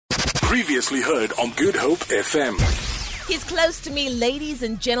Previously heard on Good Hope FM. He's close to me, ladies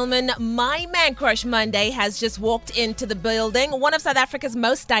and gentlemen. My Man Crush Monday has just walked into the building. One of South Africa's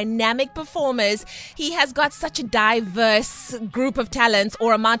most dynamic performers. He has got such a diverse group of talents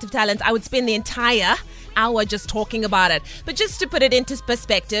or amount of talents. I would spend the entire hour just talking about it. But just to put it into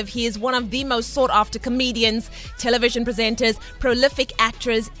perspective, he is one of the most sought after comedians, television presenters, prolific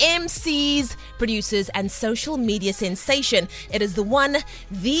actors, MCs, producers, and social media sensation. It is the one,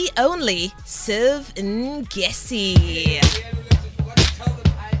 the only Siv Ngesi.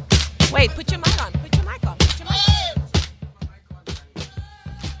 Wait, put your mic on. Put your mic on. Put your mic on.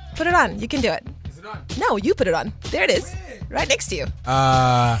 Put it on. You can do it. Is it on? No, you put it on. There it is. Right next to you.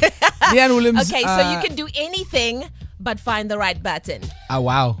 Leigh-Anne Williams. Okay, so you can do anything but find the right button.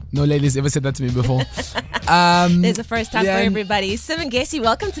 Wow. No ladies ever said that to me before. There's a first time for everybody. Siv Ngesi,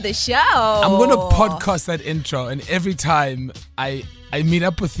 welcome to the show. I'm going to podcast that intro, and every time I meet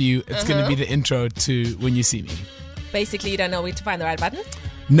up with you, it's going to be the intro to when you see me. Basically, you don't know where to find the right button?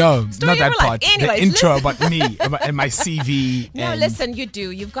 No, Story not that of your part. life. Anyways, the intro listen. about me and my CV. No, listen, you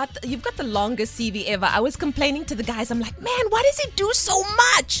do. You've got the longest CV ever. I was complaining to the guys. I'm like, man, why does it do so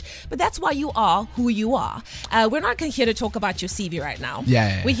much? But that's why you are who you are. We're not here to talk about your CV right now.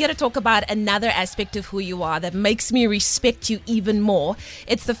 Yeah. We're here to talk about another aspect of who you are that makes me respect you even more.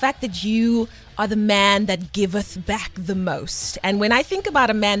 It's the fact that you are the man that giveth back the most. And when I think about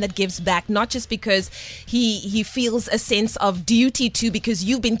a man that gives back, not just because he feels a sense of duty to because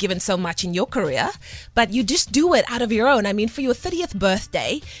you've been given so much in your career, but you just do it out of your own. I mean, for your 30th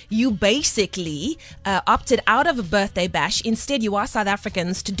birthday, you basically opted out of a birthday bash. Instead, you asked South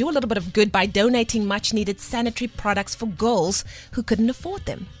Africans to do a little bit of good by donating much needed sanitary products for girls who couldn't afford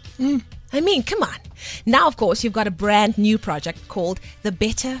them. I mean, come on. Now, of course, you've got a brand new project called the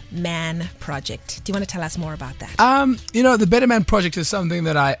Better Man Project. Do you want to tell us more about that? The Better Man Project is something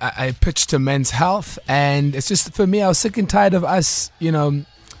that I pitched to Men's Health, and it's just, for me, I was sick and tired of us,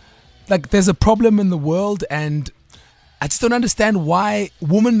 like there's a problem in the world, and I just don't understand why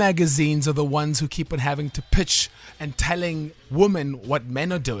women magazines are the ones who keep on having to pitch and telling women what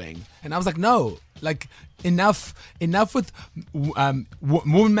men are doing. And I was like, no, like enough with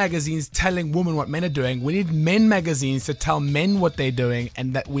women magazines telling women what men are doing. We need men magazines to tell men what they're doing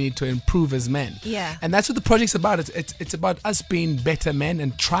and that we need to improve as men. Yeah. And that's what the project's about. It's about us being better men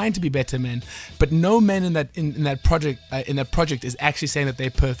and trying to be better men. But no man in that project is actually saying that they're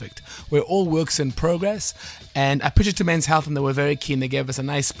perfect. We're all works in progress. And I pitched it to Men's Health, and they were very keen. They gave us a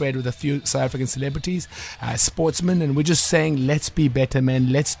nice spread with a few South African celebrities, sportsmen, and we're just saying, let's be better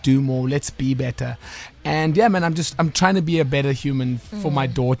men, let's do more, let's be better. And yeah, man, I'm trying to be a better human for my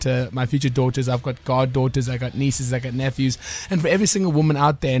daughter, my future daughters. I've got goddaughters, I got nieces, I got nephews, and for every single woman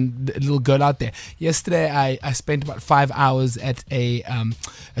out there and little girl out there. Yesterday, I spent about 5 hours at a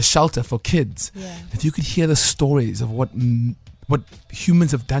shelter for kids. Yeah. If you could hear the stories of what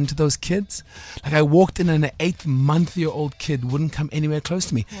humans have done to those kids. Like, I walked in and an 8-month-old kid wouldn't come anywhere close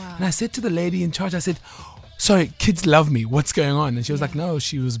to me. Wow. And I said to the lady in charge, I said, sorry, kids love me. What's going on? And she was like, no,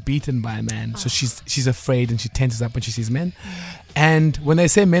 she was beaten by a man. So she's afraid and she tenses up when she sees men. And when they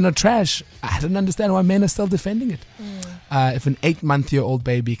say men are trash, I don't understand why men are still defending it. If an 8-month-old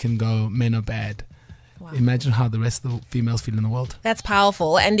baby can go, men are bad. Wow. Imagine how the rest of the females feel in the world. That's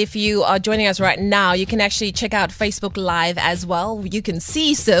powerful. And if you are joining us right now, you can actually check out Facebook Live as well. You can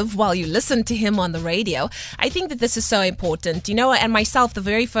see Siv while you listen to him on the radio. I think that this is so important. And myself, the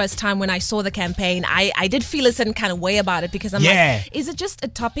very first time when I saw the campaign, I did feel a certain kind of way about it because I'm like, is it just a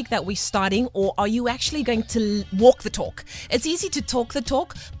topic that we're starting, or are you actually going to walk the talk? It's easy to talk the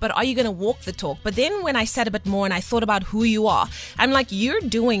talk, but are you going to walk the talk? But then when I said a bit more and I thought about who you are, I'm like, you're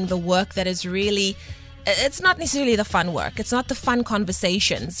doing the work that is really... It's not necessarily the fun work. It's not the fun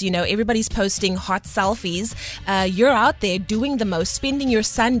conversations. Everybody's posting hot selfies. You're out there doing the most, spending your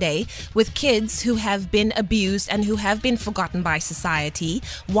Sunday with kids who have been abused and who have been forgotten by society.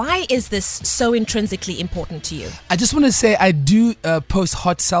 Why is this so intrinsically important to you? I just want to say I do post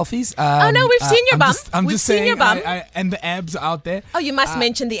hot selfies. Oh, no, we've seen your bum. We've just seen your bum. And the abs are out there. Oh, you must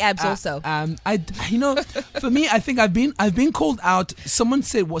mention the abs also. For me, I think I've been called out. Someone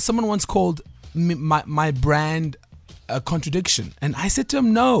once called my brand a contradiction, and I said to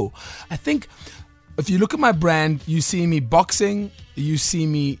him, no. I think if you look at my brand, you see me boxing, you see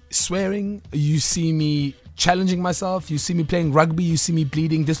me swearing, you see me challenging myself, you see me playing rugby, you see me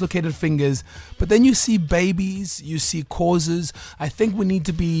bleeding, dislocated fingers, but then you see babies, you see causes. I think we need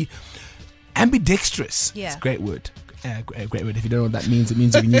to be ambidextrous. Yeah. It's a great word. Great word. If you don't know what that means, it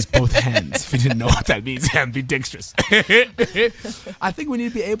means you can use both hands. If you didn't know what that means, ambidextrous. I think we need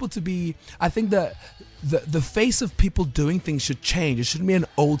to be able to be. I think that the face of people doing things should change. It shouldn't be an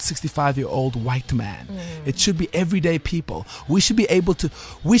old 65-year-old white man. It should be everyday people. We should be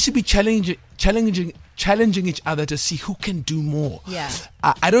challenging each other to see who can do more. Yeah.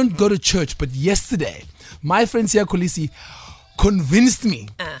 I don't go to church, but yesterday, my friend Sia Kolisi convinced me.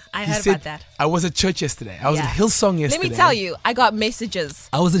 I He heard said, about that. I was at church yesterday. I was at Hillsong yesterday. Let me tell you, I got messages.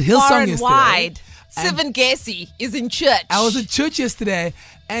 I was at far Hillsong and yesterday. wide. Siv Ngesi is in church. I was at church yesterday,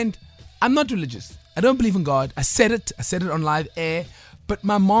 and I'm not religious. I don't believe in God. I said it on live air. But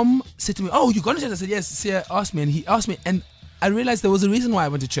my mom said to me, "Oh, you going to church?" I said, "Yes." Sia asked me, and he asked me, and I realized there was a reason why I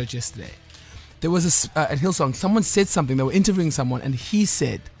went to church yesterday. There was at Hillsong, someone said something. They were interviewing someone, and he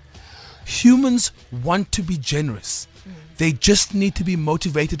said, "Humans want to be generous. They just need to be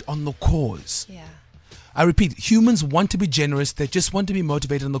motivated on the cause." Yeah. I repeat, humans want to be generous. They just want to be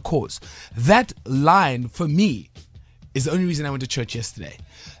motivated on the cause. That line, for me, is the only reason I went to church yesterday.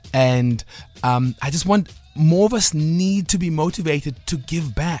 And I just want more of us need to be motivated to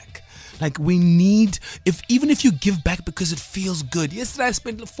give back. Like we need, even if you give back because it feels good. Yesterday I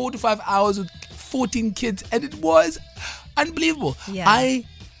spent 4 to 5 hours with 14 kids and it was unbelievable. Yeah. I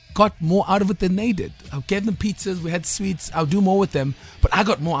got more out of it than they did. I gave them pizzas, we had sweets, I'll do more with them, but I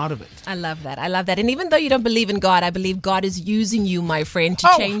got more out of it. I love that. And even though you don't believe in God, I believe God is using you, my friend, to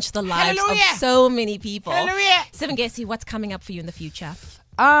change the lives of so many people. Hallelujah. Siv Ngesi, what's coming up for you in the future?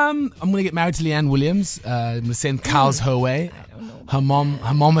 I'm gonna get married to Leigh-Anne Williams. I'm gonna send cows her way. Her mom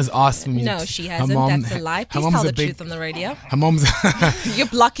has asked me. No, she hasn't. That's a lie. Please tell the truth on the radio. Her mom's. You're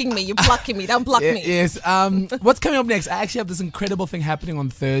blocking me. Don't block me. Yes. What's coming up next? I actually have this incredible thing happening on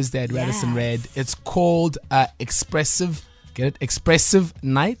Thursday at Radisson Red. It's called Expressive. Get it? Expressive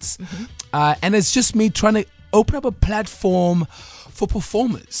Nights. And it's just me trying to open up a platform for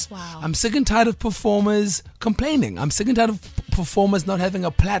performers. Wow. I'm sick and tired of performers complaining. I'm sick and tired of performers not having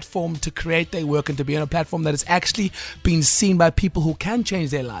a platform to create their work and to be on a platform that is actually being seen by people who can change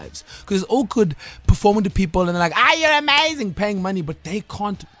their lives. Because it's all good performing to people and they're like, you're amazing, paying money, but they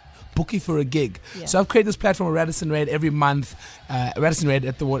can't book you for a gig. Yeah. So I've created this platform at Radisson Red every month. Radisson Red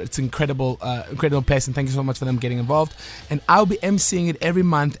at the Water. It's incredible place, and thank you so much for them getting involved. And I'll be emceeing it every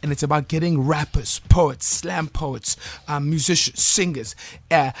month, and it's about getting rappers, poets, slam poets, musicians, singers,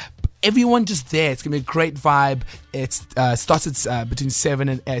 everyone just there. It's gonna be a great vibe. It starts at between 7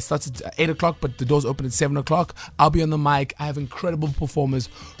 and it starts at 8 o'clock, but the doors open at 7 o'clock. I'll be on the mic. I have incredible performers.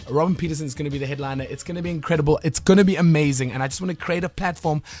 Robin Peterson is gonna be the headliner. It's gonna be incredible. It's gonna be amazing. And I just want to create a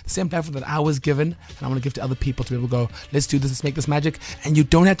platform, the same platform that I was given, and I want to give to other people to be able to go, let's do this, let's make this magic. And you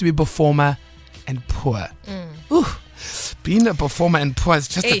don't have to be a performer and poor. Ooh. Being a performer and poor is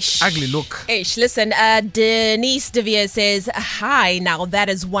just an ugly look. Listen, Denise DeVere says, hi, now that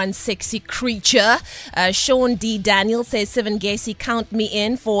is one sexy creature. Sean D. Daniel says, Siv Ngesi, count me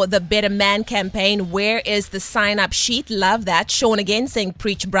in for the Better Man campaign. Where is the sign-up sheet? Love that. Sean again saying,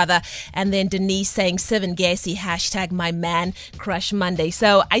 preach, brother. And then Denise saying, Siv Ngesi, hashtag my man crush Monday.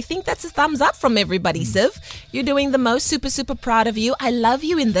 So I think that's a thumbs up from everybody, Siv. You're doing the most. Super, super proud of you. I love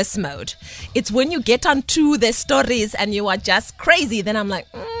you in this mode. It's when you get onto their stories and you are just crazy, then I'm like,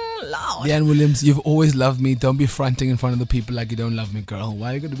 Lord. Leigh-Anne Williams, you've always loved me. Don't be fronting in front of the people like you don't love me, girl.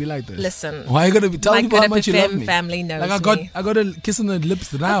 Why are you going to be like this? Listen. Why are you going to be telling people how much you love me? Family knows I got a kiss on the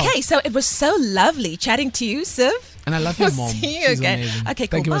lips now. Okay, so it was so lovely chatting to you, Siv. And I love your mom. See you again. Amazing. Okay,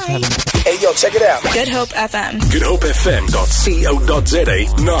 Thank you cool. much for having me. Hey, yo, check it out. Good Hope FM.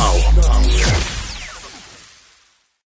 GoodHopeFM.co.za now.